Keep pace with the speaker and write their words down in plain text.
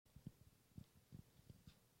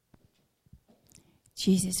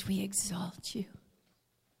Jesus, we exalt you.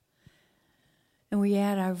 And we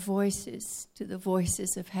add our voices to the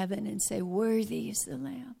voices of heaven and say, worthy is the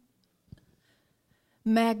Lamb.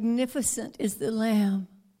 Magnificent is the Lamb.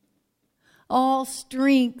 All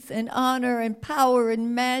strength and honor and power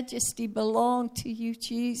and majesty belong to you,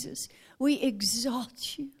 Jesus. We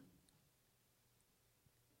exalt you.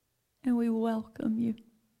 And we welcome you.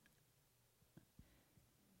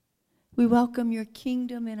 We welcome your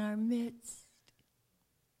kingdom in our midst.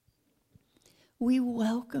 We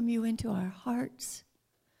welcome you into our hearts,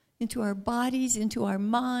 into our bodies, into our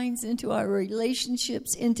minds, into our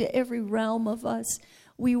relationships, into every realm of us.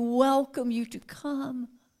 We welcome you to come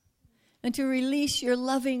and to release your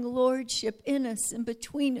loving lordship in us and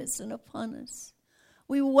between us and upon us.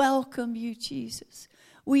 We welcome you, Jesus.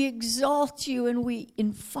 We exalt you and we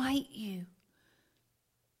invite you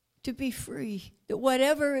to be free. That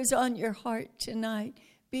whatever is on your heart tonight,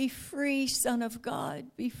 be free, Son of God,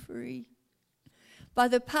 be free. By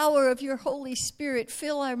the power of your Holy Spirit,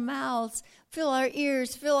 fill our mouths, fill our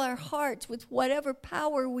ears, fill our hearts with whatever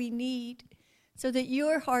power we need so that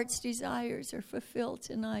your heart's desires are fulfilled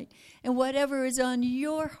tonight. And whatever is on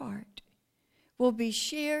your heart will be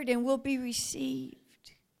shared and will be received.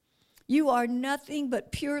 You are nothing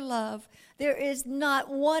but pure love. There is not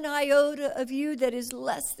one iota of you that is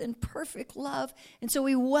less than perfect love. And so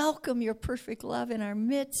we welcome your perfect love in our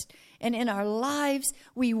midst and in our lives.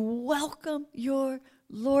 We welcome your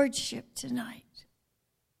lordship tonight.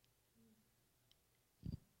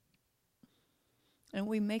 And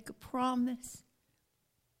we make a promise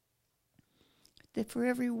that for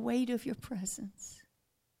every weight of your presence,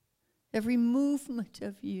 every movement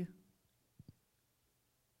of you,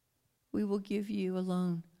 we will give you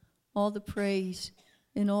alone all the praise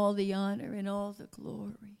and all the honor and all the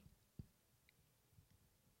glory.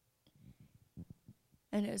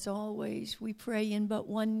 And as always, we pray in but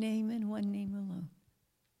one name and one name alone.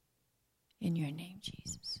 In your name,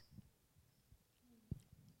 Jesus.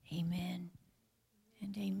 Amen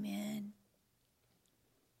and amen.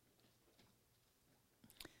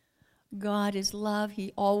 God is love.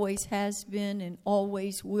 He always has been and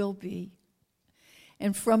always will be.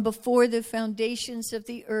 And from before the foundations of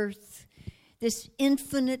the earth, this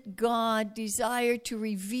infinite God desired to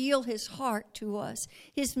reveal his heart to us,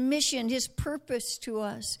 his mission, his purpose to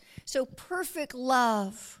us. So perfect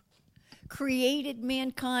love created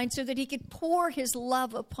mankind so that he could pour his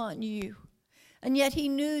love upon you. And yet he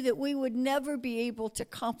knew that we would never be able to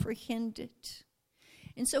comprehend it.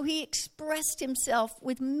 And so he expressed himself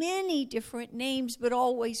with many different names, but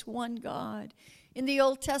always one God. In the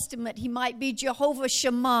Old Testament, he might be Jehovah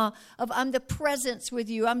Shammah, of I'm the presence with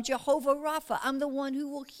you. I'm Jehovah Rapha. I'm the one who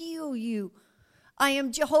will heal you. I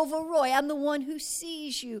am Jehovah Roy. I'm the one who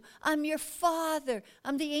sees you. I'm your Father.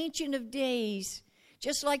 I'm the Ancient of Days.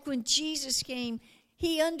 Just like when Jesus came,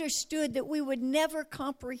 he understood that we would never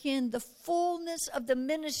comprehend the fullness of the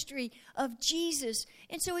ministry of Jesus.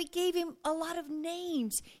 And so he gave him a lot of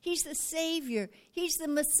names. He's the Savior. He's the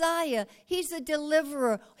Messiah. He's the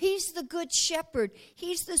Deliverer. He's the Good Shepherd.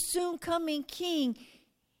 He's the soon-coming King.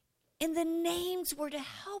 And the names were to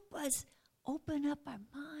help us open up our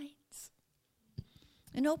minds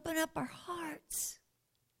and open up our hearts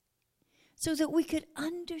so that we could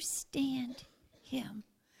understand him.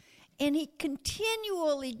 And he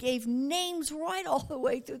continually gave names right all the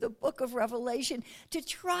way through the book of Revelation to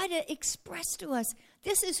try to express to us,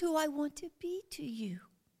 this is who I want to be to you.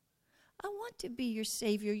 I want to be your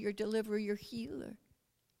Savior, your deliverer, your healer.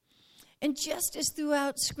 And just as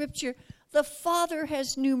throughout Scripture, the Father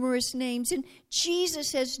has numerous names and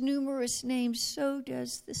Jesus has numerous names, so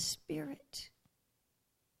does the Spirit.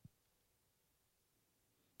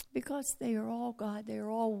 Because they are all God, they are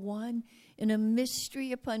all one in a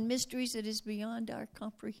mystery upon mysteries that is beyond our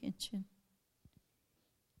comprehension.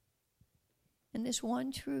 And this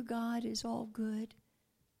one true God is all good,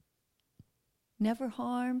 never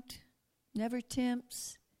harmed, never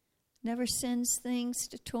tempts, never sends things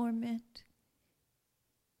to torment.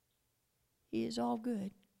 He is all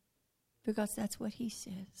good because that's what he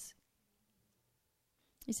says.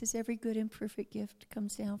 He says every good and perfect gift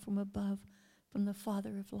comes down from above, from the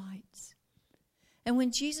Father of lights. And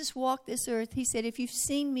when Jesus walked this earth, he said, if you've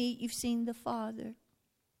seen me, you've seen the Father.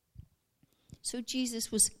 So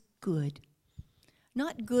Jesus was good.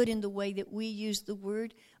 Not good in the way that we use the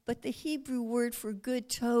word, but the Hebrew word for good,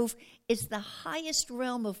 tov, is the highest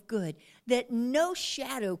realm of good, that no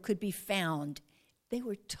shadow could be found. They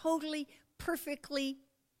were totally, perfectly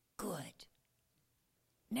good.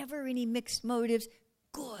 Never any mixed motives.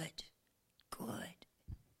 Good.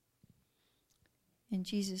 And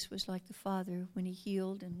Jesus was like the Father when he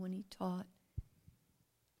healed and when he taught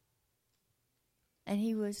And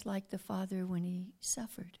he was like the Father when he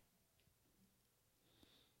suffered.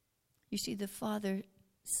 You see, the Father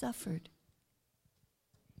suffered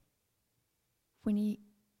when he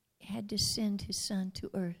had to send his Son to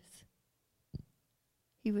earth.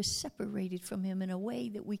 He was separated from him in a way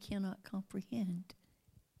that we cannot comprehend.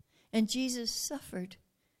 And Jesus suffered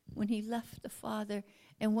when he left the Father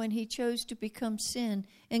and when he chose to become sin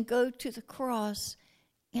and go to the cross.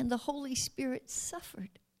 And the Holy Spirit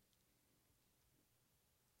suffered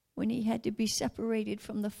when he had to be separated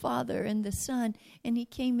from the Father and the Son. And he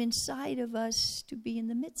came inside of us to be in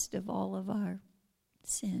the midst of all of our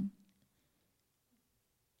sin.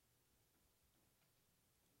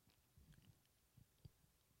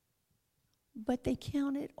 But they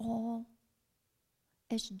count it all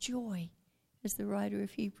as joy, as the writer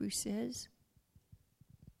of Hebrews says,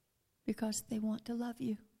 because they want to love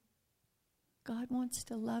you. God wants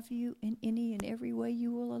to love you in any and every way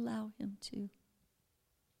you will allow him to.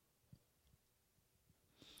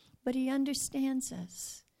 But he understands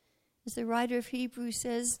us. As the writer of Hebrews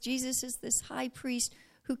says, Jesus is this high priest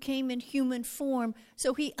who came in human form,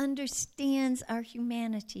 so he understands our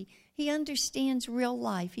humanity. He understands real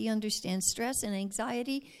life. He understands stress and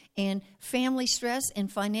anxiety and family stress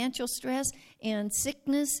and financial stress and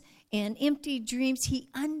sickness and empty dreams. He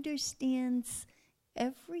understands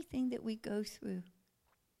everything that we go through.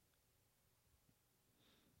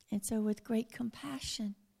 And so with great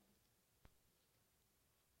compassion,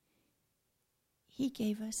 he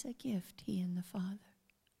gave us a gift, he and the Father.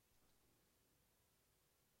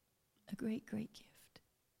 A great, great gift.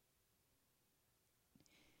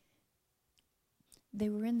 They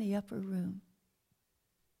were in the upper room.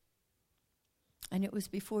 And it was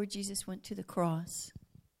before Jesus went to the cross.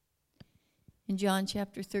 In John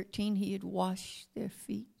chapter 13, he had washed their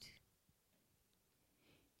feet.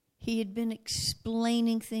 He had been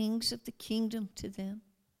explaining things of the kingdom to them.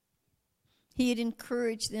 He had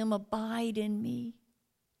encouraged them, abide in me.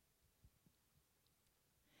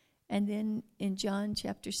 And then in John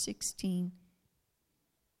chapter 16,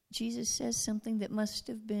 Jesus says something that must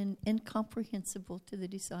have been incomprehensible to the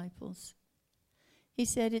disciples. He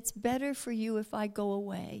said, "It's better for you if I go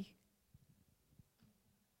away."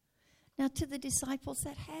 Now, to the disciples,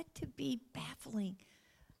 that had to be baffling.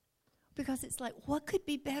 Because it's like, what could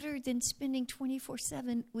be better than spending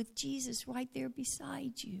 24/7 with Jesus right there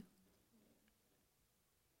beside you?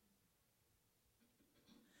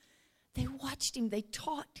 They watched him. They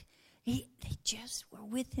taught. They just were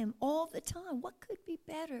with him all the time. What could be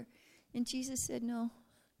better? And Jesus said, "No,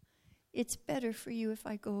 it's better for you if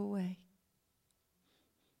I go away."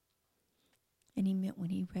 And he meant when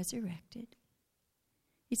he resurrected.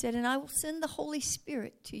 He said, "And I will send the Holy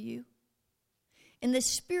Spirit to you. And the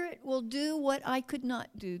Spirit will do what I could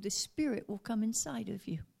not do. The Spirit will come inside of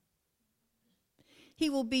you. He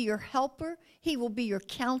will be your helper. He will be your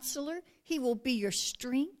counselor. He will be your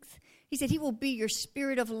strength." He said, "He will be your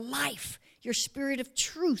spirit of life, your spirit of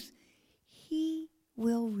truth. He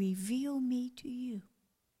will reveal me to you."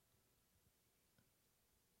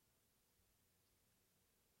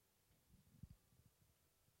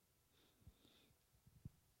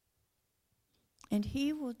 And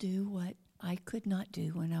he will do what I could not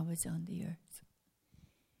do when I was on the earth.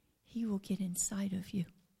 He will get inside of you.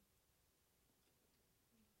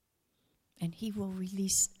 And he will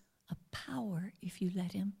release a power, if you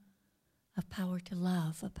let him, a power to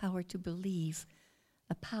love, a power to believe,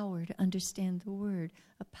 a power to understand the word,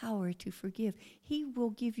 a power to forgive. He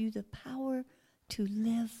will give you the power to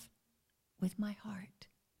live with my heart.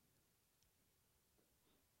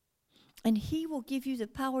 And he will give you the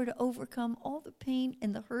power to overcome all the pain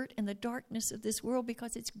and the hurt and the darkness of this world,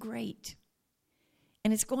 because it's great.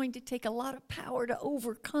 And it's going to take a lot of power to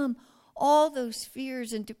overcome all those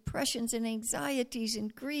fears and depressions and anxieties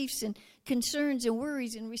and griefs and concerns and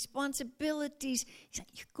worries and responsibilities. He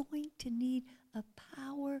said, you're going to need a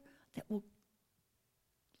power that will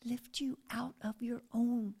lift you out of your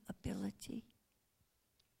own ability.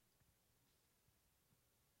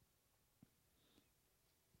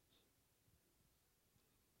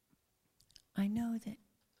 I know that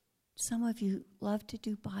some of you love to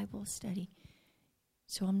do Bible study,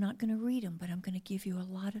 so I'm not going to read them, but I'm going to give you a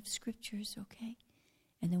lot of scriptures, okay?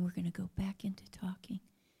 And then we're going to go back into talking.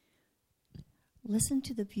 Listen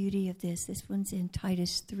to the beauty of this. This one's in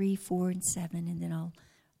Titus 3, 4, and 7, and then I'll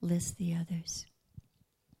list the others.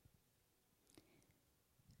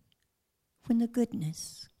 When the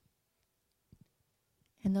goodness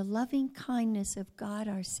and the loving kindness of God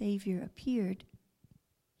our Savior appeared,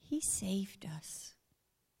 He saved us.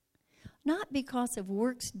 Not because of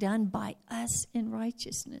works done by us in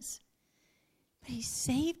righteousness, but He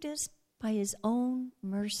saved us by his own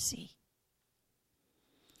mercy,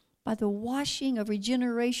 by the washing of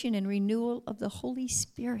regeneration and renewal of the Holy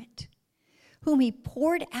Spirit, whom he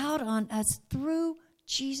poured out on us through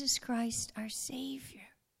Jesus Christ our Savior.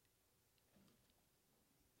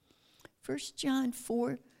 1 John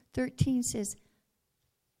 4:13 says,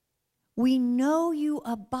 we know you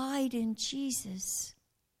abide in Jesus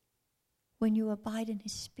when you abide in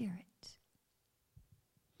his Spirit.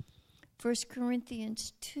 1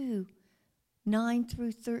 Corinthians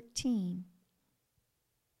 2:9-13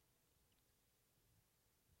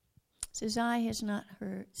 says, eye has not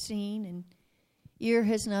seen, and ear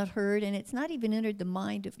has not heard, and it's not even entered the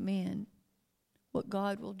mind of man what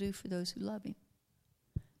God will do for those who love him.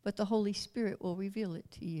 But the Holy Spirit will reveal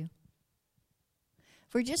it to you.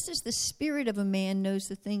 For just as the spirit of a man knows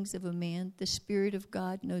the things of a man, the Spirit of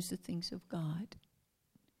God knows the things of God.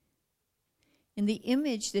 And the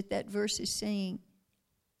image that verse is saying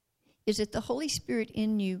is that the Holy Spirit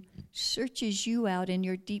in you searches you out in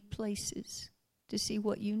your deep places to see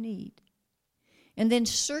what you need. And then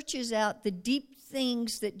searches out the deep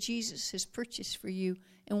things that Jesus has purchased for you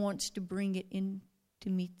and wants to bring it in to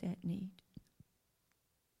meet that need.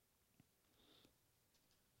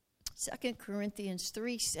 2 Corinthians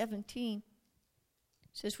 3:17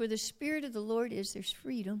 says, where the Spirit of the Lord is, there's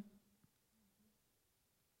freedom.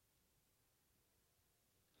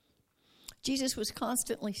 Jesus was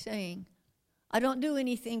constantly saying, I don't do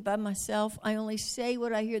anything by myself. I only say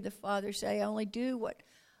what I hear the Father say. I only do what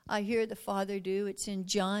I hear the Father do. It's in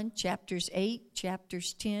John chapters 8,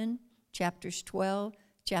 chapters 10, chapters 12,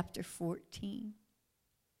 chapter 14.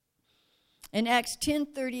 And Acts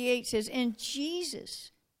 10:38 says, and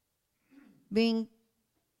Jesus, being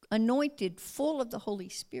anointed full of the Holy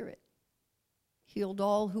Spirit, healed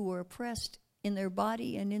all who were oppressed in their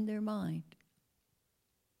body and in their mind.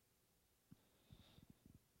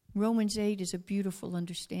 Romans 8 is a beautiful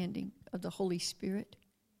understanding of the Holy Spirit.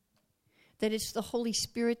 That it's the Holy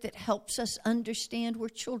Spirit that helps us understand we're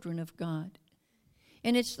children of God.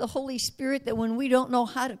 And it's the Holy Spirit that when we don't know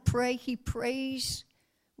how to pray, he prays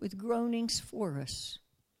with groanings for us.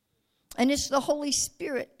 And it's the Holy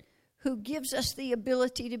Spirit who gives us the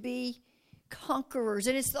ability to be conquerors.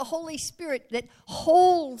 And it's the Holy Spirit that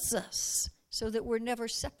holds us so that we're never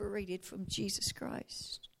separated from Jesus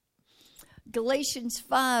Christ. Galatians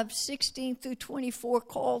 5:16-24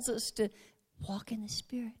 calls us to walk in the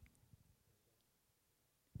Spirit.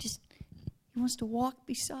 He wants to walk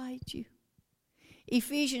beside you.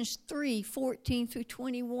 Ephesians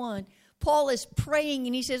 3:14-21. Paul is praying,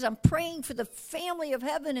 and he says, I'm praying for the family of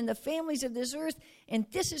heaven and the families of this earth, and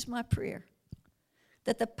this is my prayer,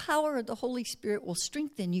 that the power of the Holy Spirit will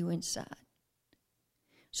strengthen you inside,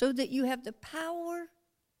 so that you have the power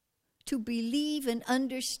to believe and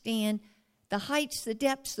understand the heights, the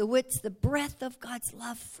depths, the widths, the breadth of God's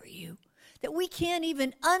love for you, that we can't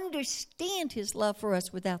even understand his love for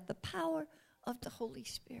us without the power of the Holy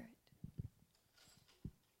Spirit.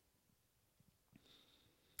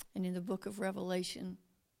 And in the book of Revelation,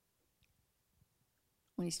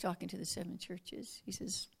 when he's talking to the 7 churches, he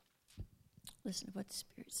says, listen to what the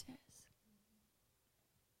Spirit says.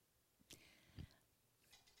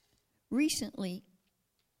 Recently,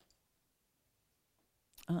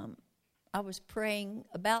 I was praying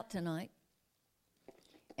about tonight,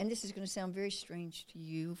 and this is going to sound very strange to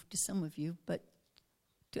you, to some of you, but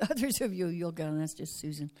to others of you, you'll go, that's just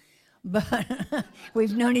Susan. But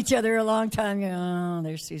we've known each other a long time. Oh,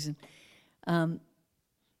 there's Susan.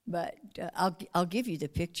 But I'll give you the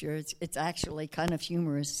picture. It's actually kind of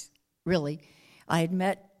humorous, really. I had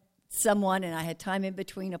met someone, and I had time in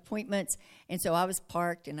between appointments, and so I was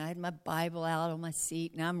parked, and I had my Bible out on my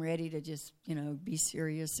seat, and I'm ready to just, be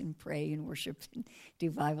serious and pray and worship and do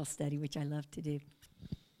Bible study, which I love to do.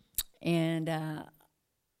 And I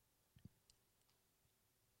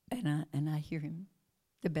hear him,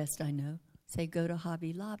 the best I know, say, go to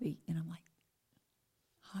Hobby Lobby. And I'm like,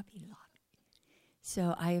 Hobby Lobby?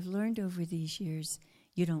 So I have learned over these years,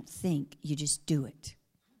 you don't think, you just do it.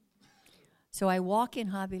 So I walk in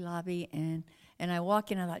Hobby Lobby, and I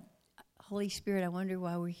walk in, I thought, Holy Spirit, I wonder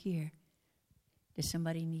why we're here. Does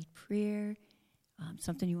somebody need prayer?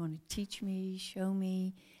 Something you want to teach me, show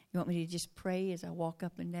me? You want me to just pray as I walk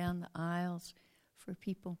up and down the aisles for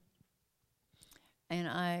people? And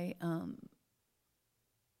I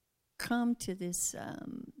come to this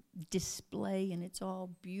display, and it's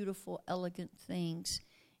all beautiful, elegant things.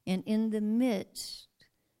 And in the midst,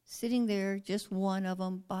 sitting there, just one of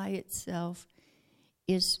them by itself,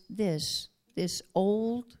 is this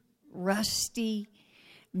old, rusty,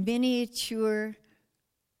 miniature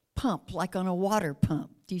pump, like on a water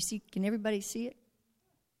pump. Do you see? Can everybody see it?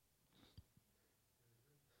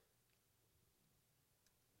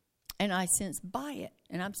 And I sense buy it.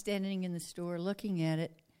 And I'm standing in the store looking at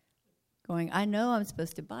it, going, I know I'm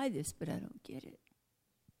supposed to buy this, but I don't get it.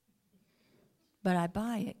 But I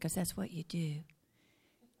buy it because that's what you do.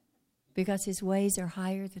 Because his ways are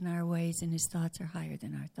higher than our ways and his thoughts are higher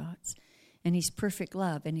than our thoughts. And he's perfect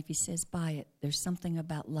love. And if he says buy it, there's something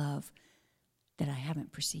about love that I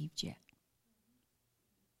haven't perceived yet.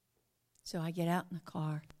 So I get out in the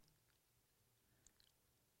car.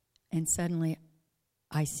 And suddenly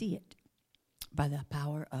I see it by the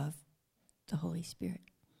power of the Holy Spirit.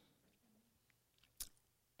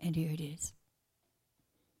 And here it is.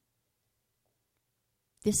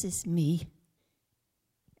 This is me.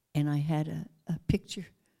 And I had a picture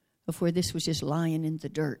of where this was just lying in the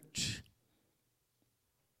dirt.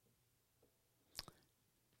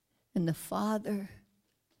 And the Father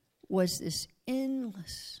was this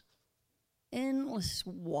endless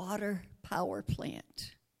water power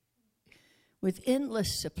plant with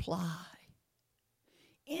endless supply.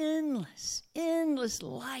 Endless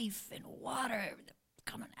life and water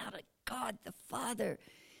coming out of God the Father.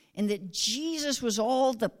 And that Jesus was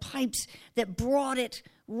all the pipes that brought it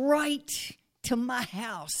right to my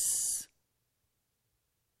house.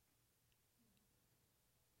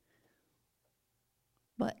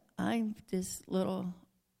 But I'm this little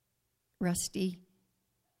rusty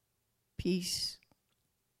piece,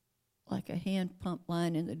 like a hand pump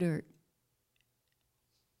line in the dirt.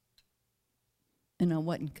 And I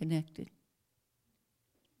wasn't connected.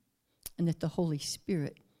 And that the Holy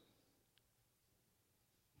Spirit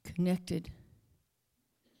connected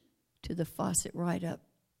to the faucet right up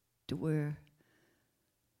to where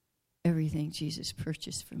everything Jesus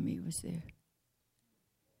purchased for me was there.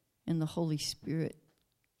 And the Holy Spirit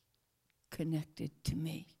connected to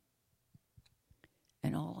me.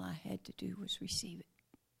 And all I had to do was receive it.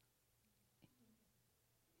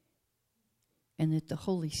 And that the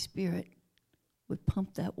Holy Spirit would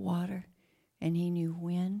pump that water, and he knew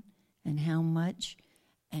when and how much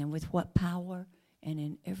and with what power and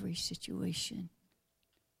in every situation.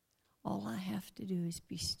 All I have to do is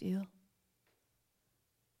be still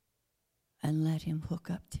and let him hook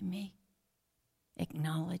up to me.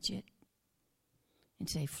 Acknowledge it and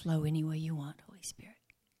say, flow any way you want, Holy Spirit.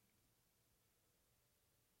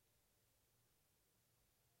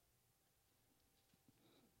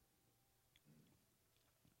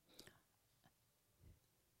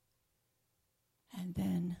 And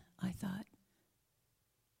then I thought,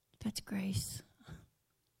 that's grace.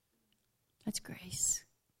 That's grace.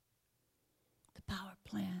 The power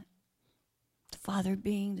plant. The Father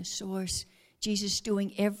being the source. Jesus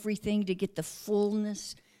doing everything to get the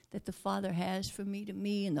fullness that the Father has for me to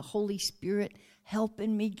me. And the Holy Spirit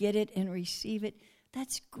helping me get it and receive it.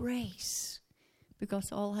 That's grace.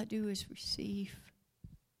 Because all I do is receive.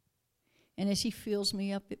 And as he fills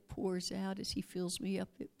me up, it pours out. As he fills me up,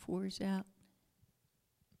 it pours out.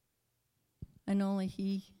 And only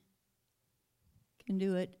he can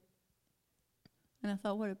do it. And I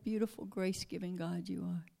thought, what a beautiful, grace-giving God you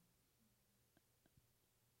are.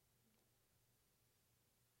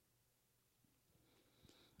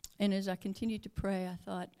 And as I continued to pray, I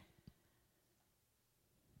thought,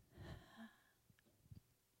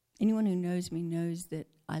 anyone who knows me knows that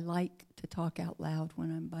I like to talk out loud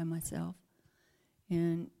when I'm by myself.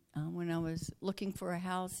 And when I was looking for a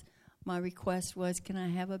house, my request was, can I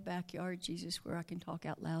have a backyard, Jesus, where I can talk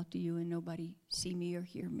out loud to you and nobody see me or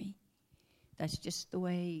hear me? That's just the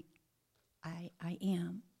way I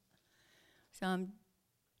am. So I'm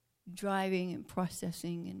driving and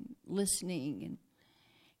processing and listening.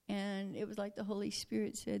 And it was like the Holy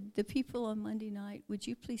Spirit said, the people on Monday night, would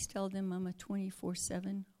you please tell them I'm a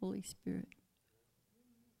 24/7 Holy Spirit?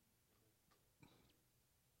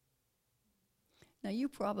 Now, you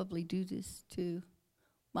probably do this too.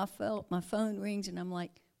 My phone rings and I'm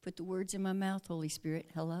like, put the words in my mouth, Holy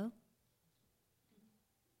Spirit, hello?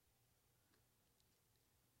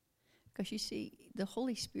 Because you see, the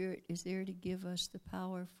Holy Spirit is there to give us the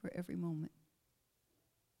power for every moment.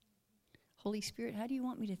 Holy Spirit, how do you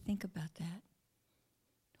want me to think about that?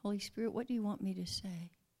 Holy Spirit, what do you want me to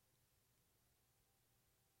say?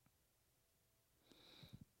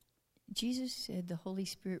 Jesus said the Holy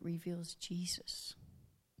Spirit reveals Jesus,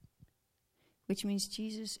 which means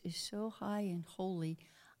Jesus is so high and holy,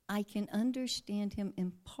 I can understand him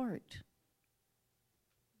in part.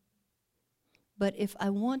 But if I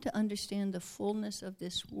want to understand the fullness of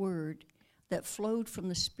this word that flowed from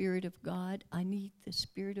the Spirit of God, I need the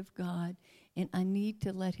Spirit of God, and I need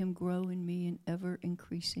to let him grow in me in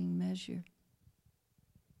ever-increasing measure.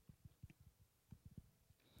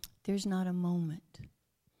 There's not a moment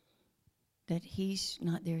that he's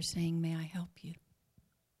not there saying, may I help you?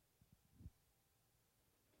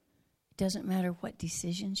 doesn't matter what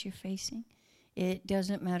decisions you're facing. It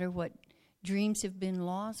doesn't matter what dreams have been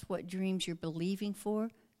lost, what dreams you're believing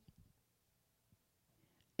for.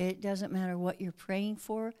 It doesn't matter what you're praying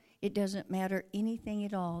for. It doesn't matter anything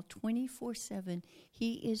at all. 24/7,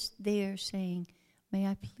 He is there saying, may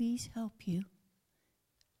I please help you?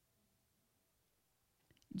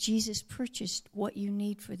 Jesus purchased what you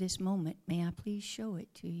need for this moment. May I please show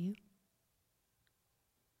it to you?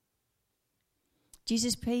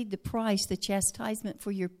 Jesus paid the price. The chastisement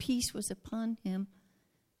for your peace was upon Him.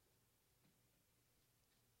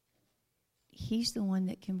 He's the one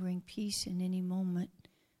that can bring peace in any moment,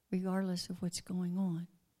 regardless of what's going on.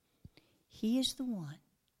 He is the one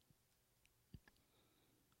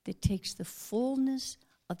that takes the fullness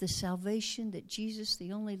of the salvation that Jesus,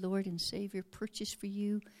 the only Lord and Savior, purchased for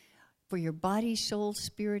you, for your body, soul,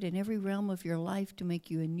 spirit, and every realm of your life, to make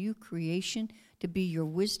you a new creation, to be your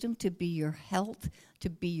wisdom, to be your health, to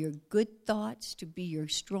be your good thoughts, to be your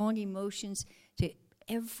strong emotions, to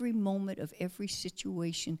every moment of every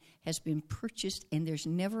situation has been purchased, and there's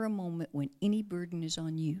never a moment when any burden is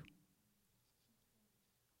on you.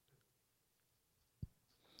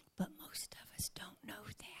 But most of us don't know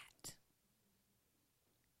that.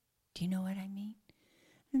 Do you know what I mean?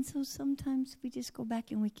 And so sometimes we just go back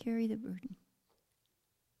and we carry the burden.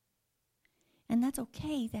 And that's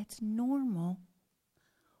okay. That's normal.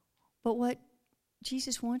 But what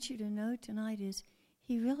Jesus wants you to know tonight is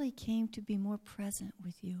He really came to be more present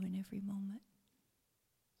with you in every moment.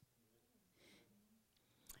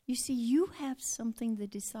 You see, you have something the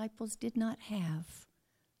disciples did not have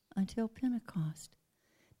until Pentecost.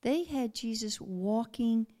 They had Jesus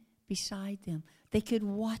walking beside them. They could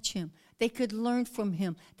watch Him. They could learn from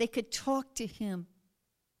Him. They could talk to Him.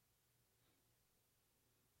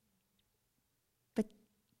 But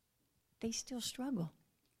they still struggle.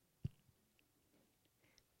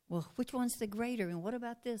 Well, which one's the greater? And what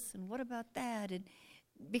about this? And what about that? And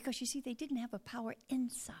because, you see, they didn't have a power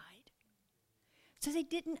inside. So they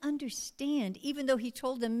didn't understand, even though He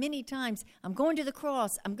told them many times, I'm going to the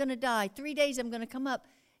cross, I'm going to die, 3 days I'm going to come up.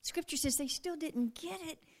 Scripture says they still didn't get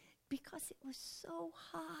it because it was so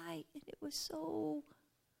high and it was so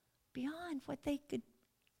beyond what they could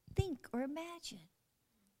think or imagine.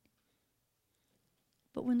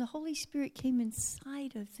 But when the Holy Spirit came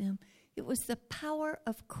inside of them, it was the power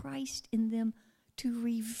of Christ in them to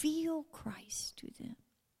reveal Christ to them.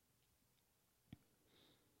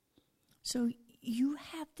 So you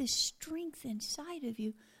have this strength inside of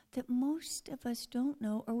you that most of us don't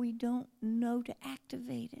know, or we don't know to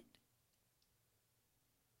activate it.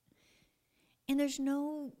 And there's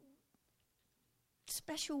no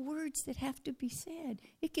special words that have to be said.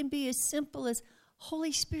 It can be as simple as,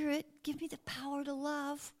 Holy Spirit, give me the power to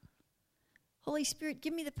love. Holy Spirit,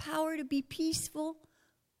 give me the power to be peaceful.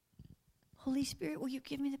 Holy Spirit, will you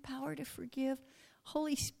give me the power to forgive?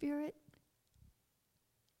 Holy Spirit,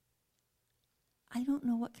 I don't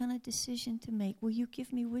know what kind of decision to make. Will you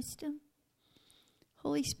give me wisdom?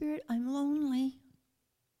 Holy Spirit, I'm lonely.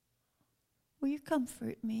 Will you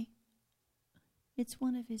comfort me? It's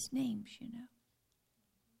one of His names, you know.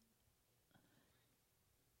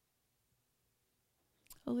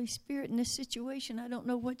 Holy Spirit, in this situation, I don't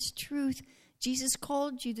know what's truth. Jesus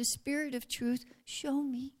called you the Spirit of truth. Show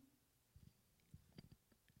me.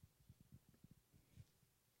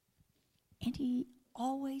 And He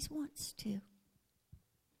always wants to.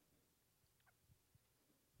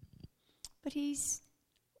 But He's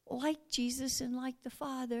like Jesus and like the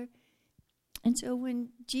Father. And so when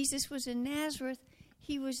Jesus was in Nazareth,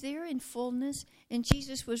 He was there in fullness, and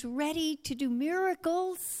Jesus was ready to do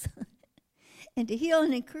miracles and to heal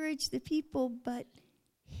and encourage the people, but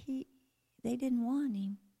they didn't want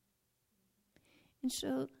Him. And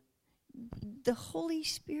so the Holy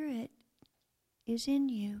Spirit is in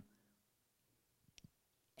you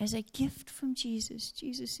as a gift from Jesus.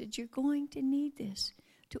 Jesus said, you're going to need this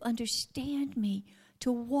to understand me,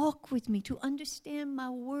 to walk with me, to understand my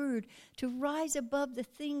word, to rise above the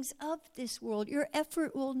things of this world. Your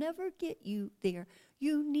effort will never get you there.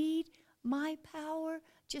 You need my power,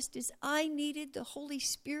 just as I needed the Holy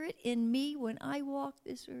Spirit in me when I walked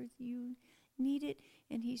this earth. You need it,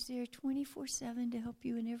 and He's there 24/7 to help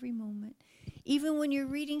you in every moment. Even when you're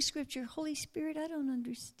reading Scripture, Holy Spirit, I don't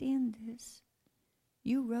understand this.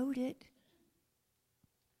 You wrote it.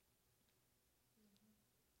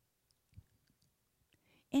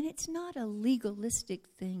 And it's not a legalistic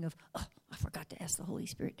thing of, oh, I forgot to ask the Holy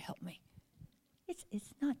Spirit to help me.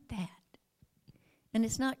 It's not that. And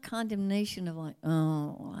it's not condemnation of like,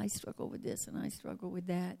 oh, well, I struggle with this and I struggle with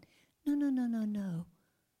that. No.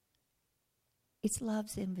 It's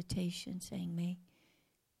love's invitation saying,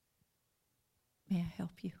 May I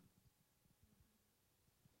help you?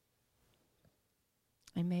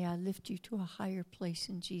 And may I lift you to a higher place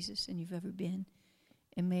in Jesus than you've ever been.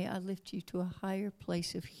 And may I lift you to a higher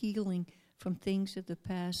place of healing from things of the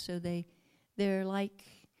past, so they're like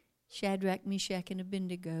Shadrach, Meshach, and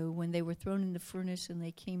Abednego when they were thrown in the furnace and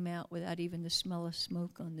they came out without even the smell of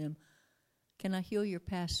smoke on them. Can I heal your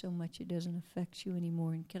past so much it doesn't affect you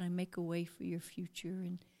anymore? And can I make a way for your future?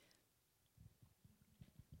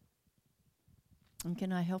 And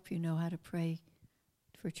can I help you know how to pray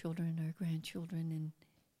for children or grandchildren? And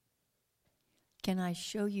can I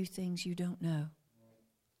show you things you don't know?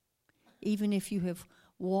 Even if you have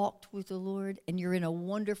walked with the Lord and you're in a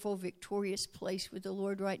wonderful, victorious place with the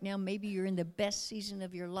Lord right now, maybe you're in the best season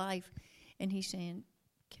of your life, and He's saying,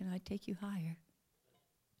 can I take you higher?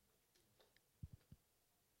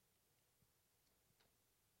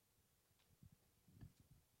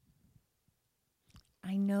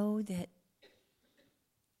 I know that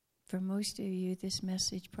for most of you, this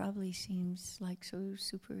message probably seems like so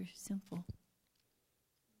super simple.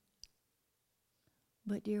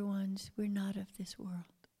 But dear ones, we're not of this world.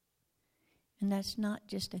 And that's not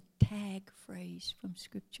just a tag phrase from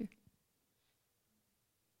Scripture.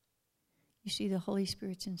 You see, the Holy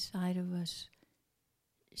Spirit's inside of us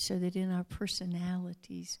so that in our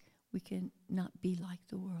personalities we can not be like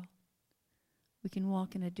the world. We can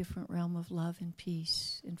walk in a different realm of love and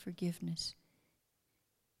peace and forgiveness.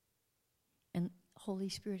 And Holy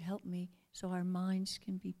Spirit, help me so our minds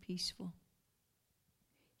can be peaceful.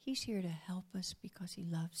 He's here to help us because He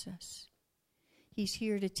loves us. He's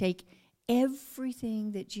here to take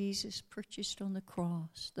everything that Jesus purchased on the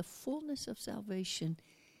cross, the fullness of salvation,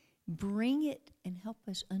 bring it and help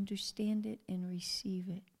us understand it and receive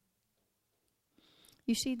it.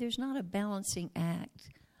 You see, there's not a balancing act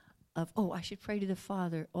of, oh, I should pray to the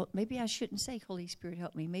Father. Or maybe I shouldn't say, Holy Spirit,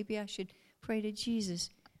 help me. Maybe I should pray to Jesus.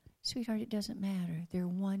 Sweetheart, it doesn't matter. They're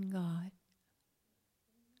one God.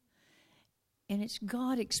 And it's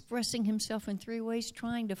God expressing Himself in three ways,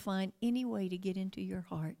 trying to find any way to get into your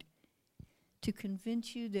heart, to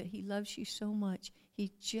convince you that He loves you so much.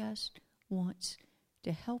 He just wants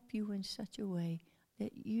to help you in such a way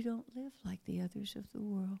that you don't live like the others of the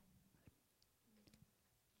world.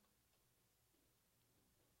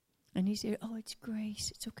 And He said, oh, it's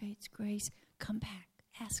grace. It's okay, it's grace. Come back.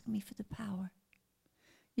 Ask me for the power.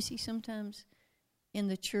 You see, sometimes in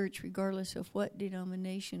the church, regardless of what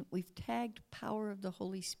denomination, we've tagged power of the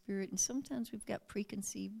Holy Spirit, and sometimes we've got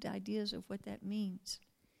preconceived ideas of what that means.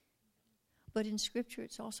 But in Scripture,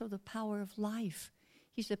 it's also the power of life.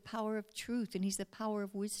 He's the power of truth, and He's the power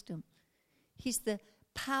of wisdom. He's the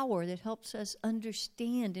power that helps us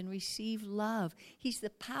understand and receive love. He's the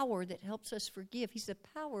power that helps us forgive. He's the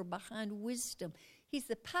power behind wisdom. He's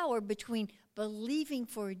the power between believing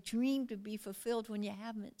for a dream to be fulfilled when you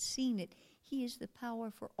haven't seen it. He is the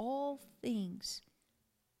power for all things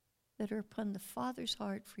that are upon the Father's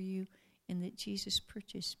heart for you and that Jesus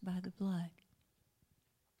purchased by the blood.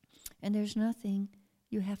 And there's nothing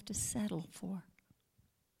you have to settle for.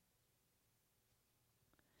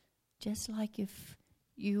 Just like if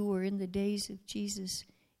you were in the days of Jesus,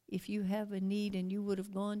 if you have a need and you would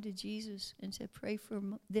have gone to Jesus and said, pray for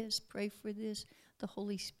this, pray for this, the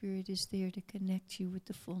Holy Spirit is there to connect you with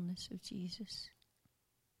the fullness of Jesus.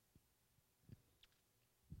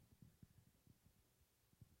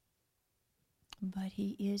 But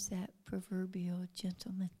He is that proverbial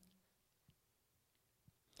gentleman.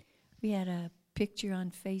 We had a picture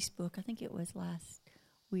on Facebook, I think it was last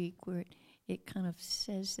week, where it kind of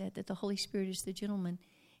says that the Holy Spirit is the gentleman.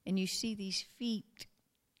 And you see these feet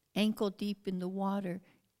ankle deep in the water.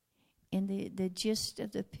 And the gist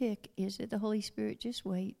of the pic is that the Holy Spirit just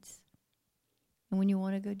waits. And when you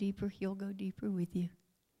want to go deeper, He'll go deeper with you.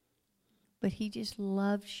 But He just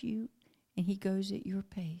loves you, and He goes at your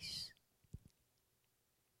pace.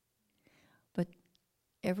 But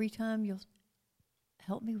every time you'll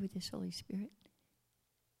help me with this, Holy Spirit.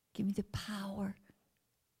 Give me the power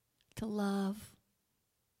to love,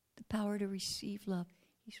 the power to receive love.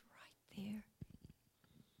 He's right there.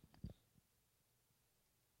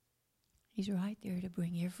 He's right there to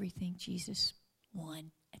bring everything Jesus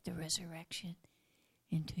won at the resurrection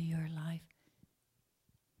into your life.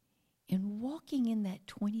 And walking in that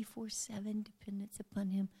 24/7 dependence upon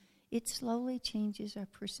Him, it slowly changes our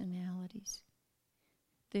personalities.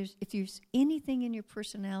 If there's anything in your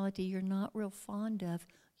personality you're not real fond of,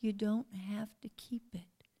 you don't have to keep it.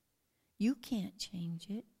 You can't change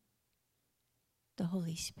it. The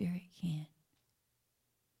Holy Spirit can.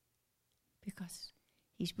 Because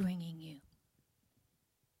He's bringing you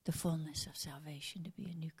the fullness of salvation to be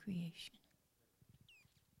a new creation.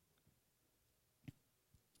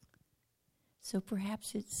 So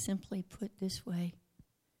perhaps it's simply put this way: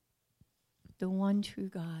 the one true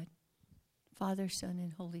God, Father, Son,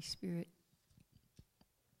 and Holy Spirit,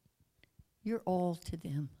 you're all to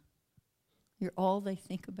them. You're all they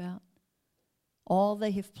think about, all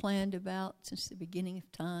they have planned about since the beginning of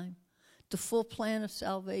time. The full plan of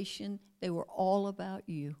salvation, they were all about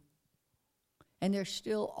you. And they're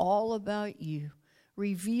still all about you,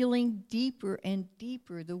 revealing deeper and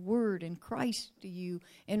deeper the Word and Christ to you,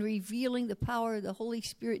 and revealing the power of the Holy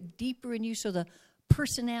Spirit deeper in you, so the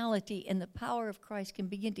personality and the power of Christ can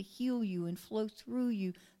begin to heal you and flow through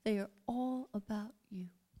you. They are all about you.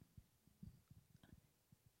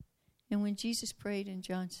 And when Jesus prayed in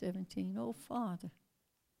John 17, "Oh, Father,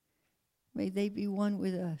 may they be one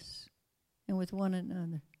with us and with one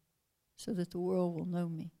another, so that the world will know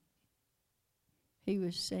me," he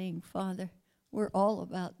was saying, Father, we're all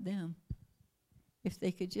about them. If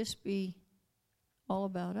they could just be all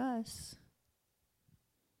about us,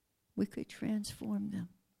 we could transform them.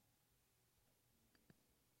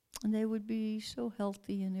 And they would be so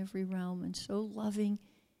healthy in every realm, and so loving,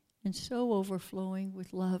 and so overflowing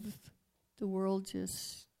with love. The world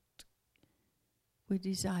just would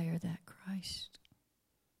desire that Christ.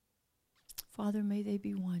 Father, may they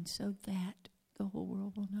be one, so that the whole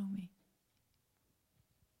world will know me.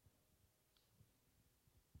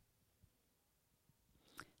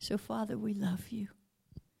 So, Father, we love you,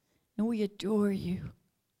 and we adore you.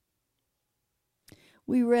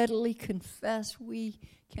 We readily confess we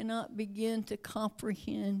cannot begin to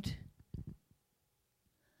comprehend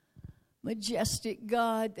majestic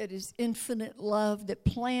God that is infinite love, that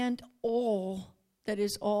planned all, that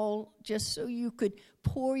is all just so you could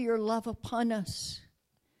pour your love upon us.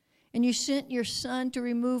 And you sent your Son to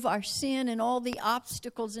remove our sin and all the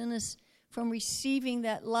obstacles in us from receiving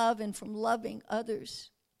that love and from loving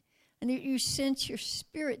others. And you sent your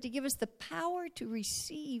Spirit to give us the power to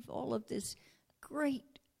receive all of this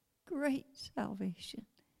great, great salvation.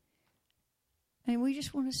 And we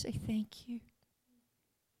just want to say thank you.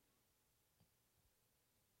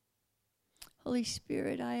 Holy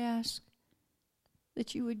Spirit, I ask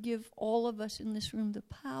that you would give all of us in this room the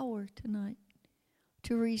power tonight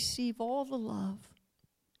to receive all the love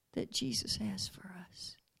that Jesus has for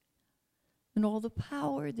us, and all the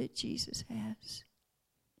power that Jesus has,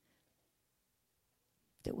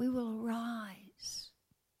 that we will arise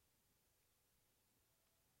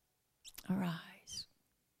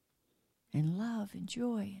in love and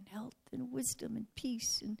joy and health and wisdom and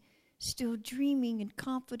peace, and still dreaming and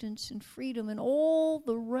confidence and freedom, and all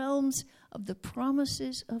the realms of the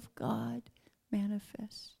promises of God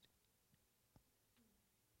manifest.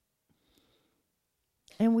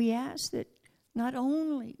 And we ask that not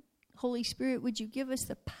only, Holy Spirit, would you give us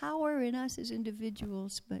the power in us as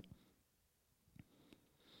individuals, but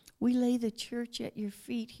we lay the church at your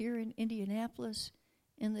feet here in Indianapolis,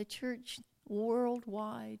 and the church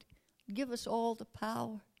worldwide. Give us all the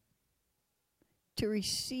power to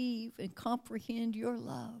receive and comprehend your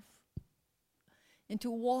love, and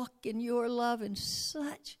to walk in your love in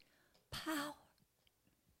such power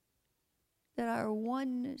that our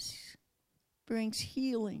oneness brings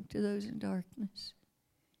healing to those in darkness,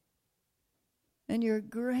 and your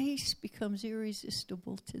grace becomes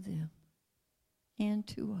irresistible to them and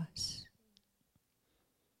to us.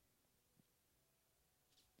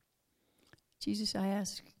 Jesus, I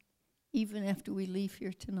ask, even after we leave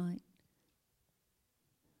here tonight,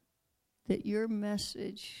 that your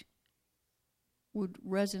message would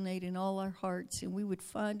resonate in all our hearts, and we would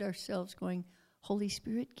find ourselves going, Holy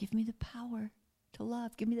Spirit, give me the power to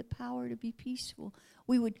love. Give me the power to be peaceful.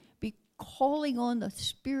 We would be calling on the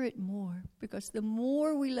Spirit more, because the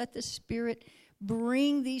more we let the Spirit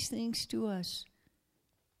bring these things to us,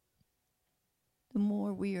 the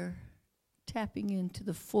more we are tapping into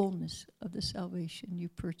the fullness of the salvation you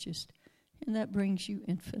purchased, and that brings you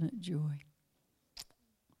infinite joy.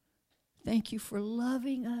 Thank you for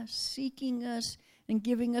loving us, seeking us, and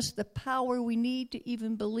giving us the power we need to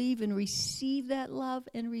even believe and receive that love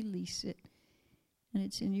and release it. And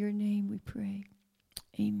it's in your name we pray.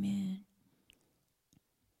 Amen.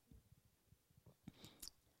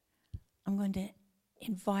 I'm going to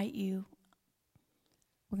invite you.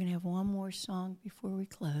 We're going to have one more song before we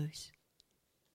close.